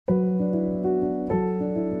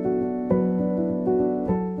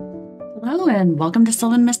and welcome to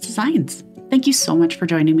Sylvan Mist Designs. Thank you so much for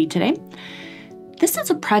joining me today. This is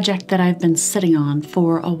a project that I've been sitting on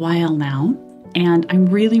for a while now, and I'm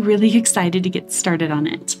really excited to get started on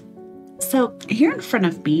it. So here in front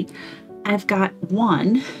of me, I've got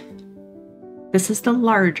one, this is the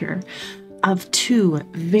larger, of two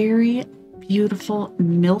very beautiful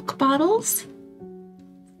milk bottles.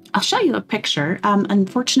 I'll show you a picture.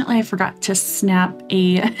 Unfortunately, I forgot to snap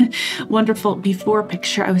a wonderful before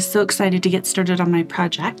picture. I was so excited to get started on my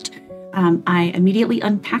project. I immediately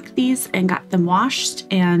unpacked these and got them washed,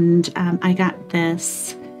 and I got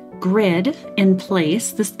this grid in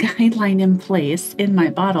place, this guideline in place in my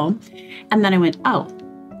bottle. And then I went, oh,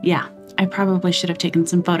 yeah, I probably should have taken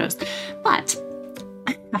some photos. But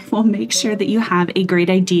I will make sure that you have a great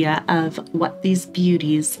idea of what these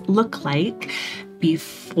beauties look like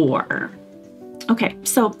before. Okay,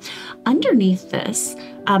 so underneath this,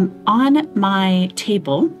 on my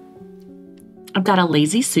table, I've got a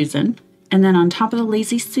Lazy Susan, and then on top of the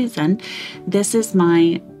Lazy Susan, this is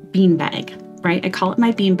my bean bag, right? I call it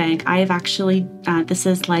my bean bag. I have actually, this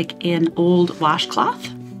is like an old washcloth,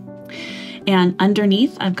 and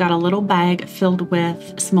underneath I've got a little bag filled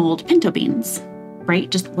with some old pinto beans,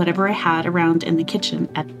 right? Just whatever I had around in the kitchen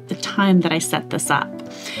at the time that I set this up.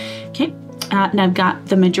 Okay. And I've got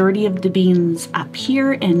the majority of the beans up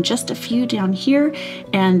here and just a few down here,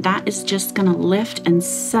 and that is just gonna lift and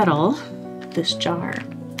settle this jar.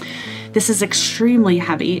 This is extremely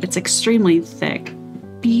heavy, it's extremely thick,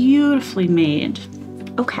 beautifully made.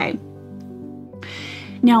 Okay.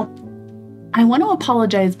 Now, I want to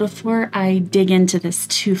apologize before I dig into this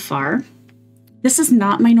too far. This is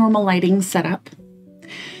not my normal lighting setup.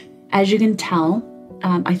 As you can tell,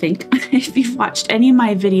 I think if you've watched any of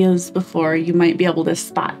my videos before, you might be able to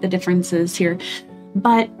spot the differences here.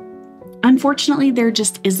 But unfortunately, there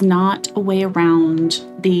just is not a way around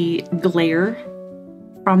the glare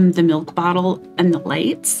from the milk bottle and the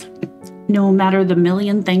lights, no matter the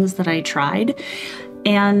million things that I tried.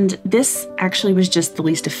 And this actually was just the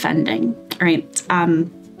least offending, right?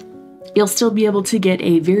 You'll still be able to get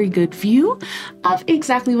a very good view of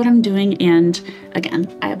exactly what I'm doing. And again,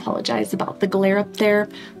 I apologize about the glare up there.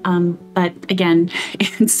 But again,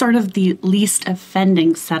 it's sort of the least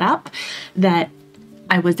offending setup that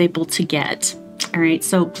I was able to get. All right,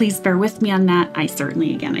 so please bear with me on that. I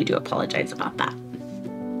do apologize about that.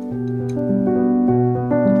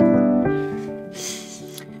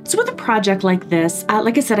 So with a project like this,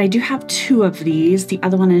 like I said, I do have two of these. The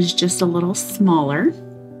other one is just a little smaller.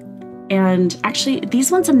 And actually,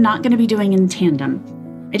 these ones I'm not going to be doing in tandem.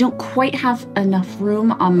 I don't quite have enough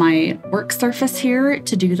room on my work surface here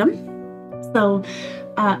to do them. So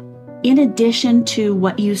in addition to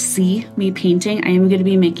what you see me painting, I am going to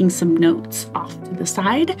be making some notes off to the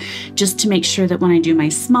side just to make sure that when I do my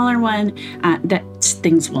smaller one, that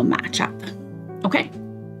things will match up. Okay,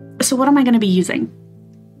 so what am I going to be using?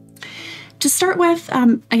 To start with,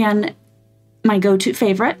 again, my go-to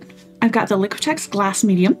favorite, I've got the Liquitex Glass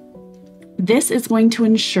Medium. This is going to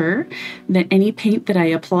ensure that any paint that I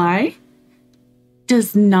apply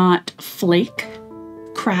does not flake,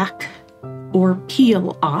 crack, or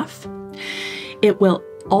peel off. It will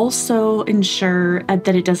also ensure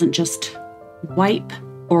that it doesn't just wipe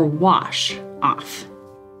or wash off.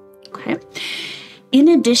 Okay. In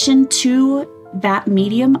addition to that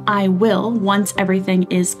medium, I will, once everything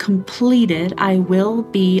is completed, I will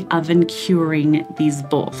be oven curing these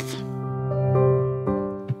both.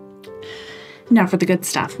 Now for the good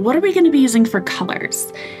stuff. What are we going to be using for colors?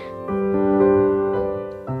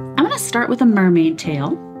 I'm going to start with a mermaid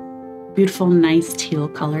tail. Beautiful, nice teal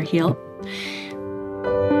color here.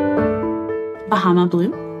 Bahama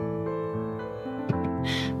blue.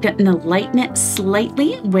 Getting to lighten it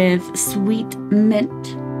slightly with sweet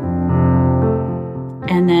mint.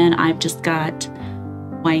 And then I've just got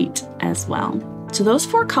white as well. So those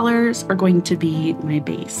four colors are going to be my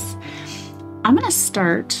base. I'm going to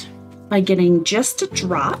start by getting just a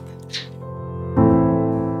drop.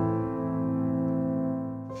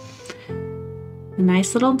 A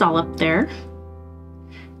nice little dollop there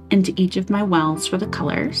into each of my wells for the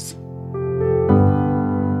colors.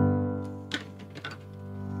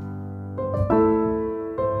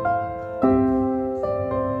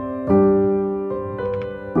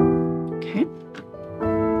 Okay.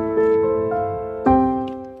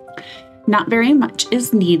 Not very much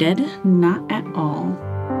is needed, not at all.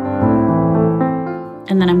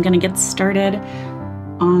 And then I'm going to get started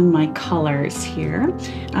on my colors here.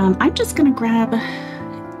 I'm just going to grab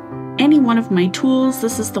any one of my tools.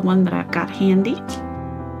 This is the one that I've got handy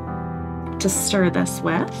to stir this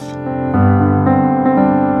with.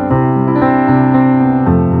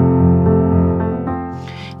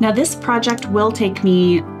 Now this project will take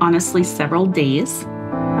me, honestly, several days.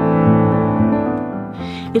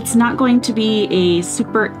 It's not going to be a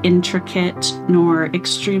super intricate nor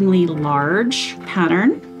extremely large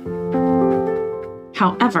pattern.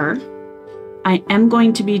 However, I am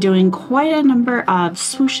going to be doing quite a number of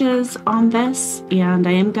swooshes on this, and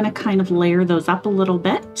I am going to kind of layer those up a little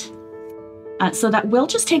bit. So that will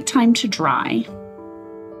just take time to dry.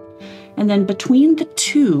 And then between the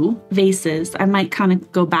two vases, I might kind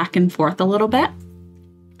of go back and forth a little bit.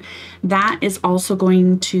 That is also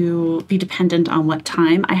going to be dependent on what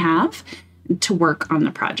time I have to work on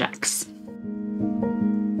the projects.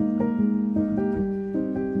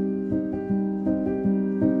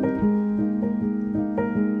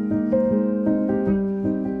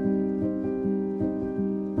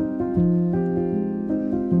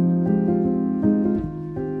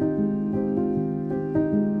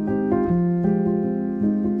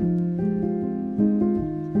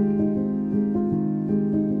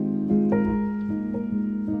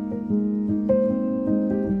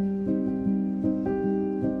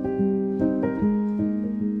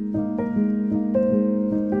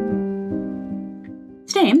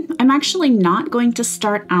 Today, I'm actually not going to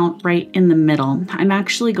start out right in the middle. I'm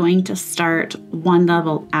actually going to start one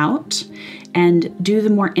level out and do the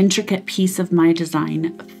more intricate piece of my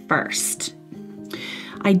design first.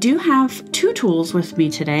 I do have two tools with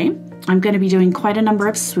me today. I'm going to be doing quite a number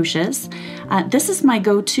of swooshes. This is my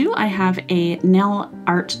go-to. I have a nail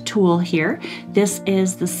art tool here. This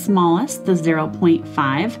is the smallest, the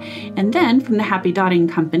 0.5. And then from the Happy Dotting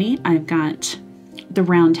Company, I've got the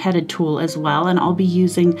round-headed tool as well, and I'll be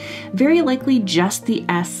using very likely just the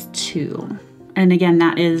S2. And again,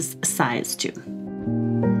 that is size 2.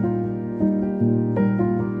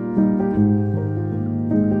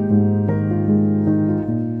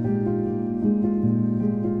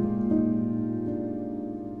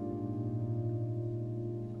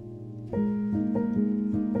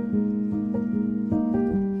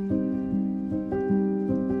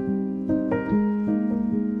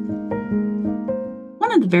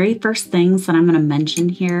 One of the very first things that I'm going to mention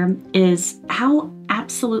here is how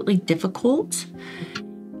absolutely difficult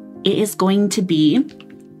it is going to be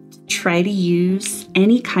to try to use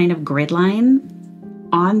any kind of grid line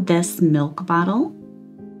on this milk bottle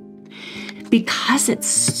because it's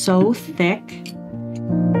so thick.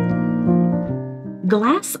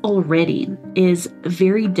 Glass already is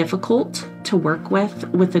very difficult to work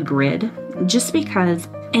with a grid just because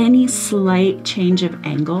any slight change of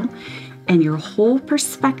angle and your whole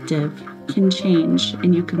perspective can change,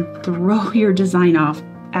 and you can throw your design off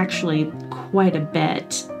actually quite a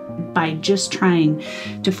bit by just trying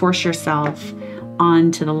to force yourself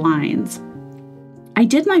onto the lines. I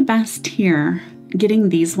did my best here getting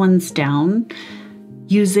these ones down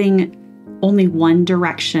using only one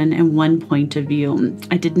direction and one point of view.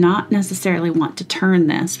 I did not necessarily want to turn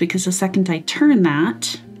this because the second I turn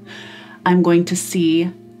that, I'm going to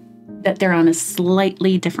see that they're on a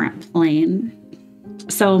slightly different plane.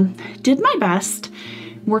 So did my best,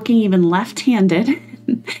 working even left-handed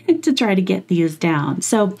to try to get these down.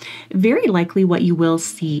 So very likely what you will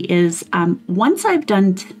see is once I've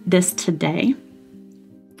done this today,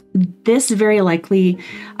 this very likely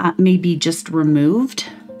may be just removed.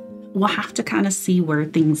 We'll have to kind of see where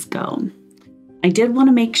things go. I did want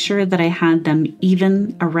to make sure that I had them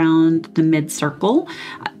even around the mid-circle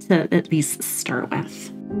to at least start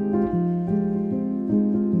with.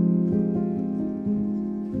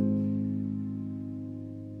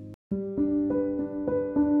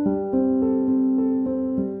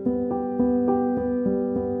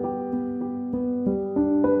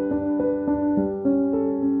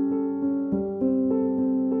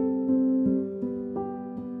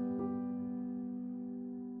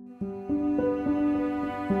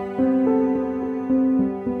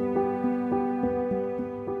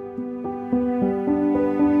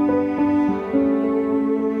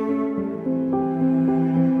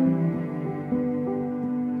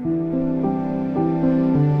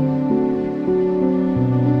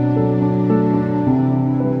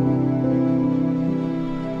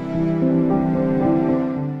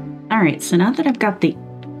 All right, so now that I've got the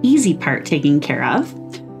easy part taken care of,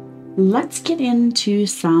 let's get into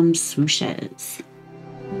some swooshes.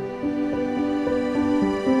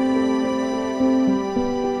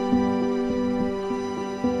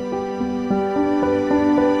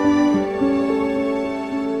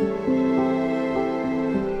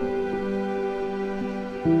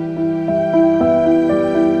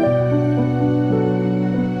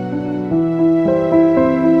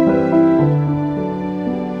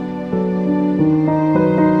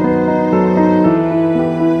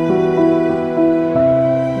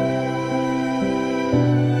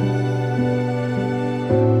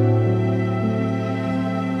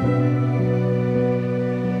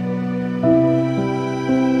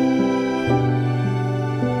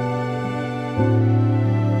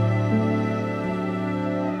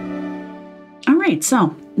 right,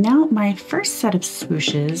 so now my first set of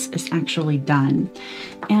swooshes is actually done.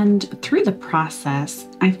 And through the process,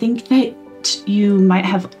 I think that you might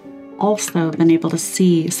have also been able to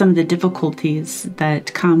see some of the difficulties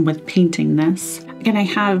that come with painting this. Again, I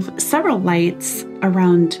have several lights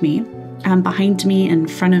around me, behind me, in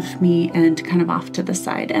front of me, and kind of off to the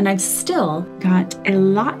side. And I've still got a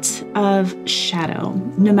lot of shadow,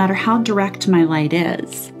 no matter how direct my light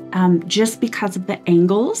is. Just because of the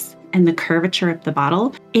angles and the curvature of the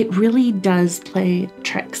bottle, it really does play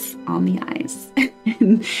tricks on the eyes.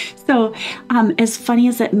 So as funny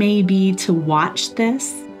as it may be to watch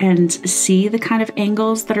this and see the kind of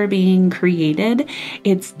angles that are being created,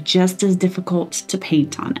 it's just as difficult to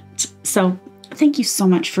paint on it. So thank you so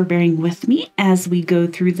much for bearing with me as we go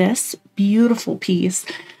through this beautiful piece.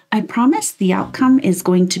 I promise the outcome is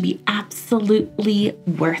going to be absolutely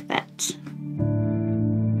worth it.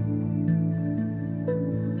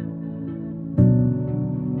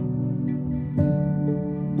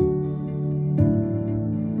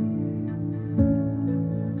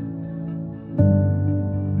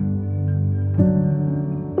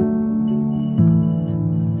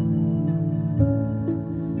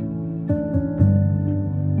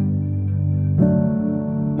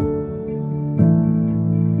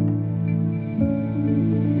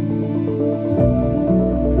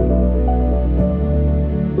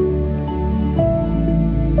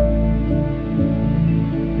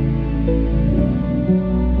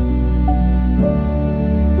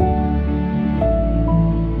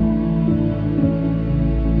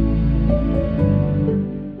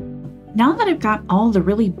 Now that I've got all the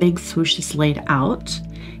really big swooshes laid out,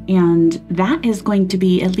 and that is going to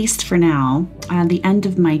be, at least for now, the end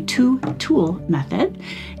of my two-tool method,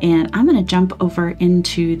 and I'm going to jump over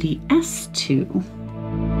into the S2.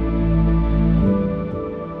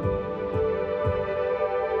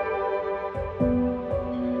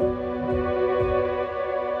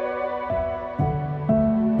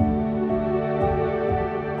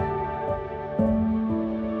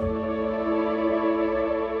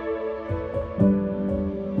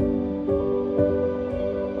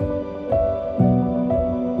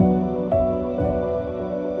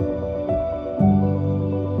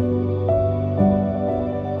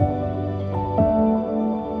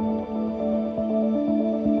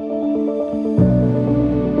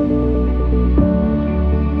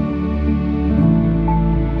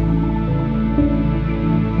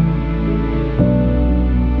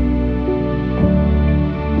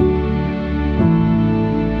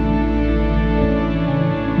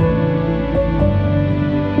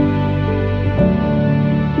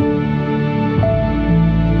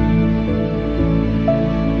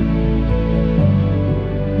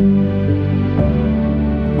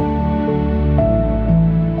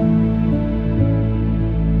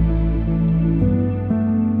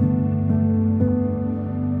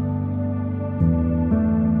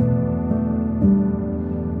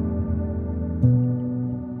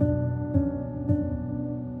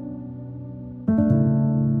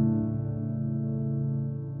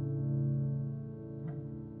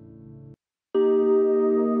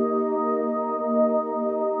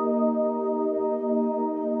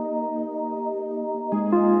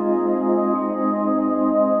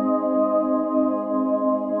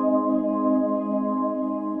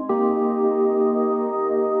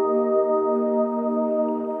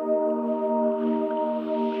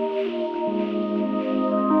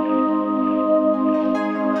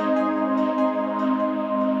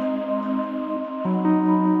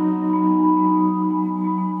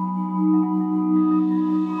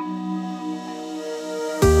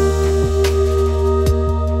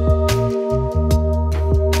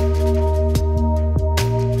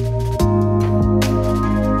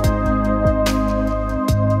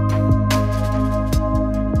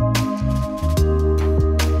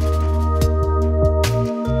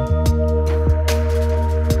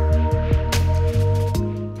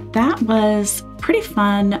 That was pretty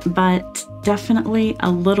fun, but definitely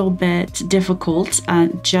a little bit difficult,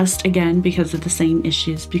 just again because of the same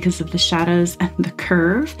issues, because of the shadows and the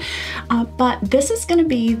curve. But this is going to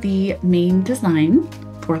be the main design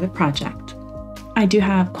for the project. I do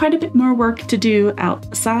have quite a bit more work to do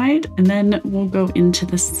outside, and then we'll go into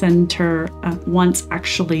the center once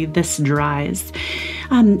actually this dries.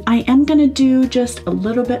 I am going to do just a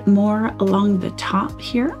little bit more along the top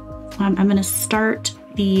here. I'm going to start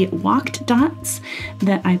the walked dots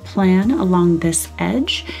that I plan along this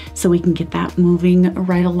edge so we can get that moving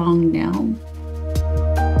right along now.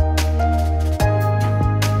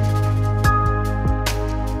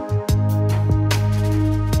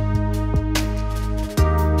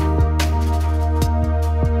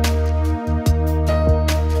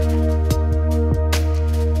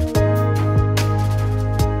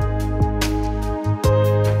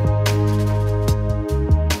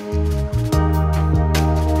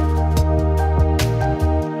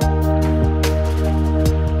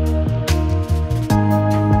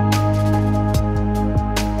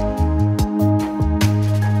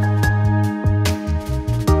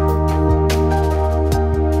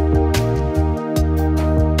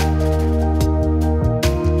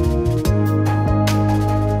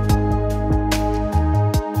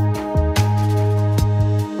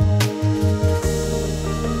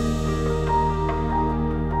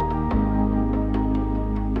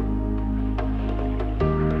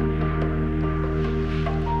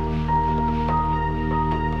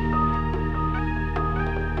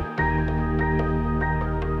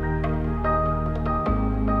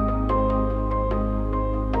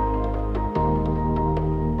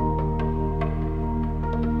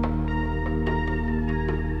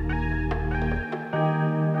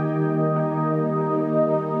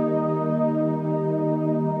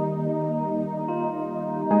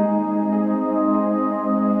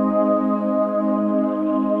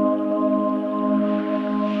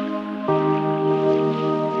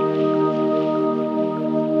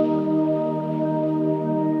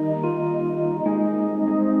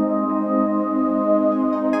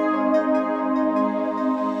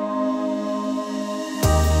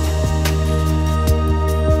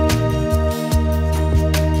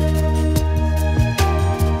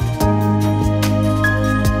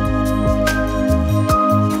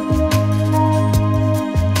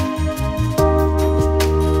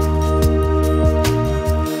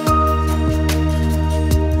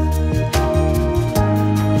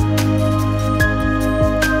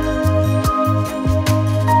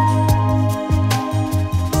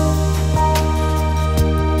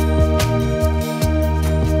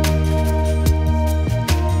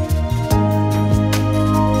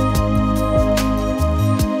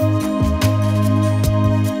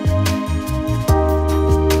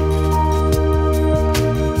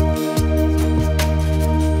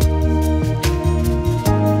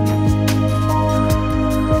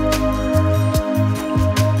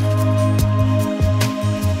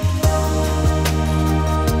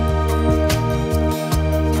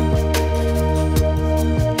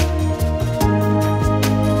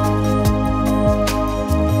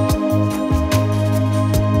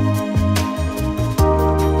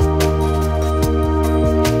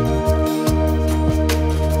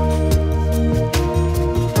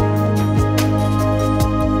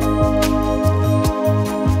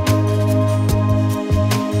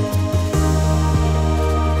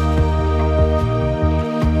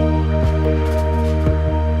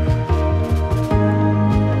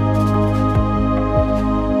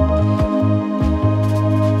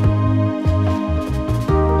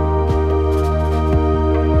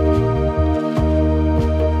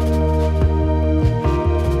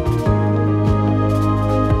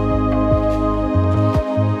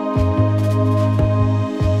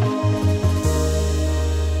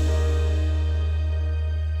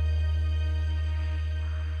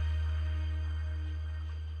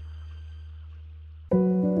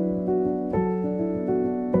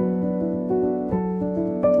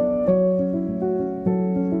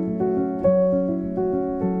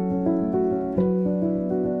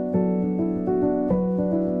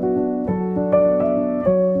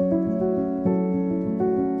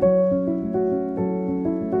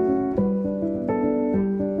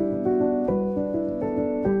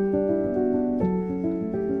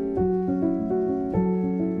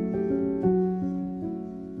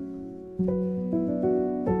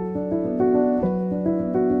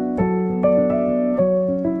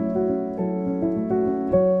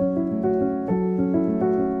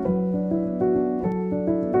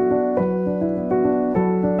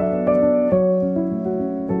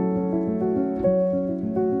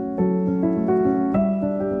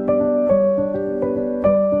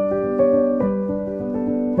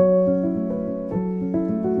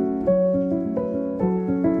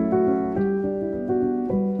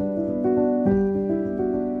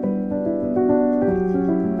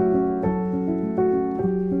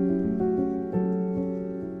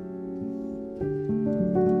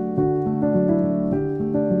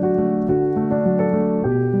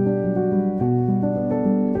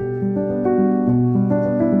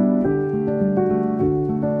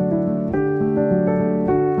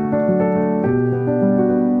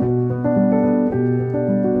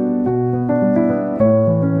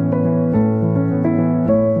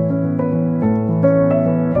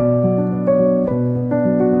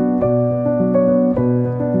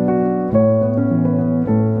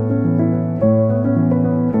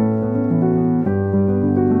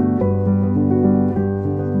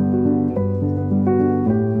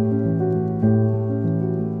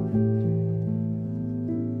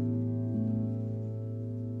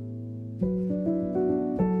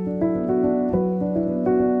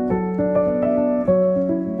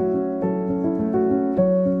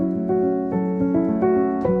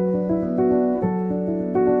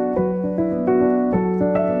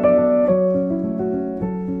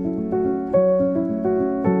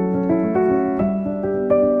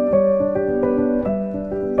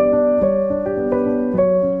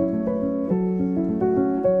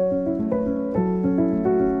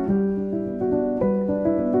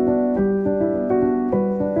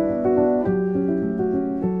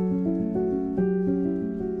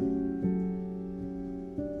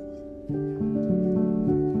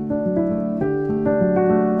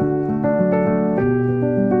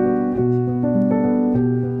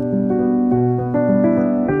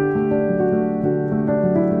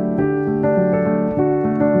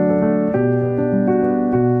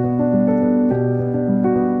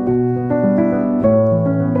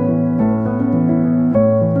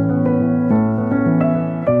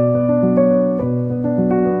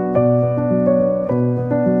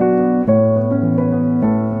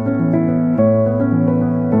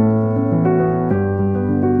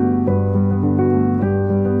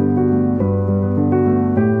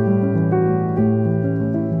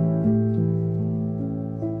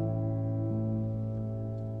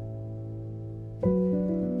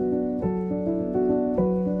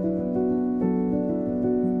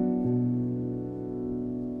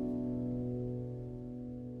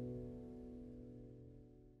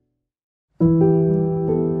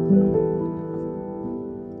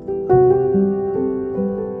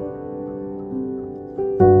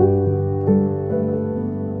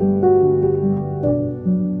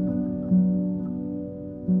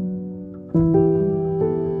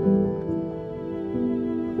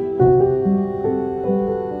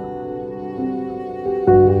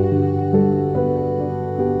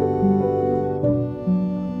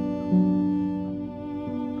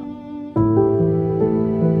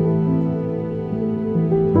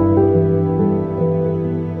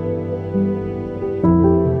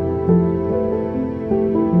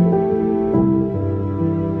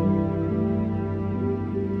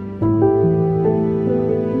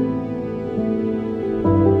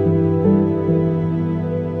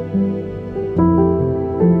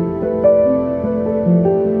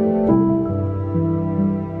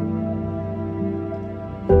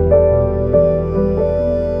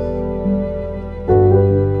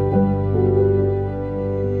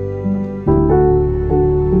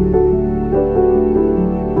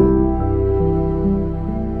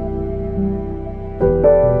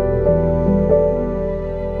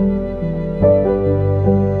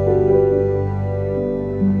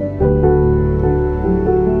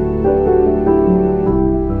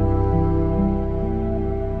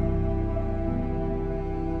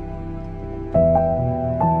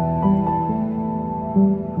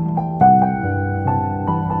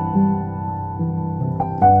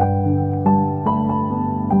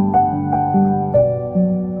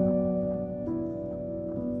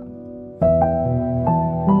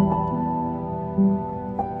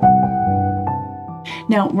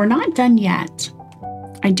 Now, we're not done yet.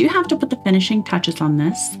 I do have to put the finishing touches on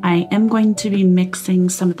this. I am going to be mixing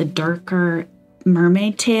some of the darker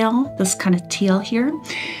mermaid tail, this kind of teal here,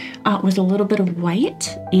 with a little bit of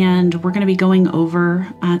white. And we're going to be going over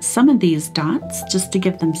some of these dots just to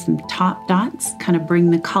give them some top dots, kind of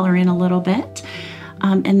bring the color in a little bit.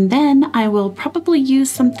 And then I will probably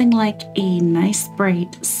use something like a nice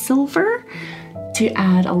bright silver to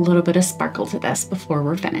add a little bit of sparkle to this before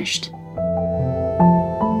we're finished.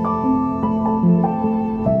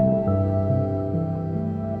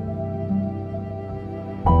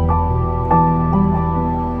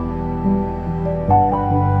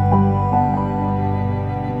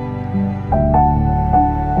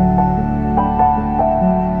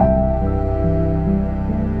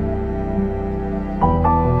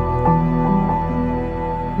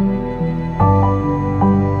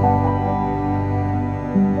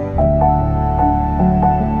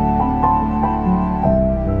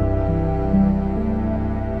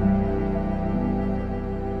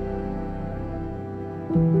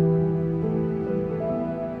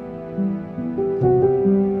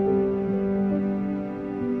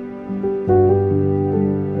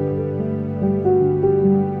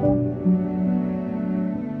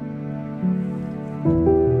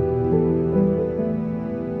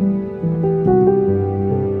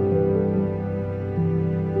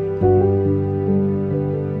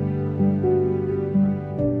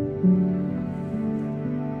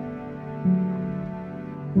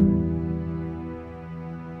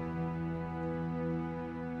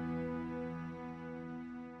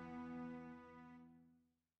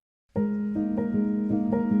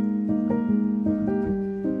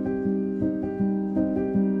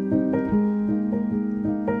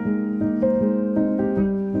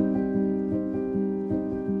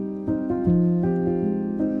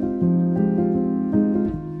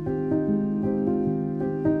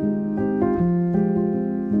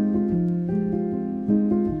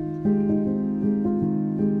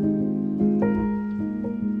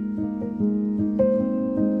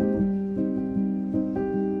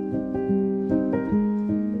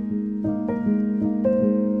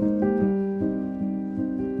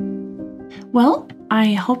 Well,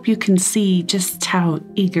 I hope you can see just how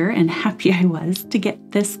eager and happy I was to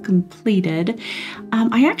get this completed.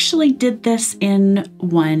 I actually did this in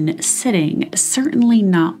one sitting, certainly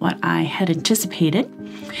not what I had anticipated,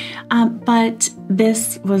 but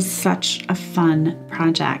this was such a fun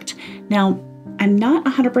project. Now, I'm not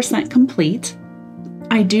 100% complete.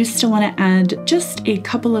 I do still want to add just a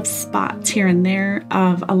couple of spots here and there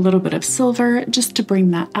of a little bit of silver just to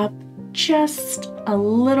bring that up just a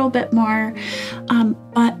little bit more.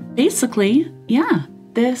 But basically, yeah,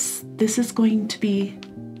 this is going to be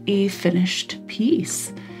a finished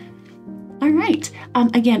piece. All right.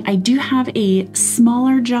 Again, I do have a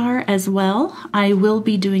smaller jar as well. I will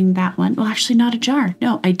be doing that one. Well, actually not a jar.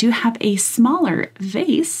 No, I do have a smaller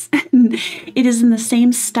vase. It is in the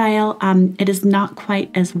same style. It is not quite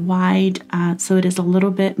as wide, so it is a little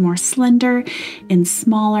bit more slender and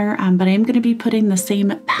smaller, but I am going to be putting the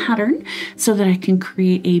same pattern so that I can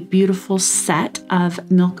create a beautiful set of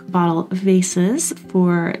milk bottle vases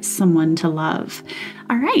for someone to love.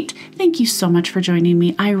 All right. Thank you so much for joining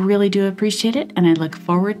me. I really do appreciate it, and I look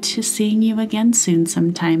forward to seeing you again soon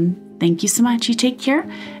sometime. Thank you so much. You take care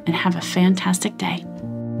and have a fantastic day.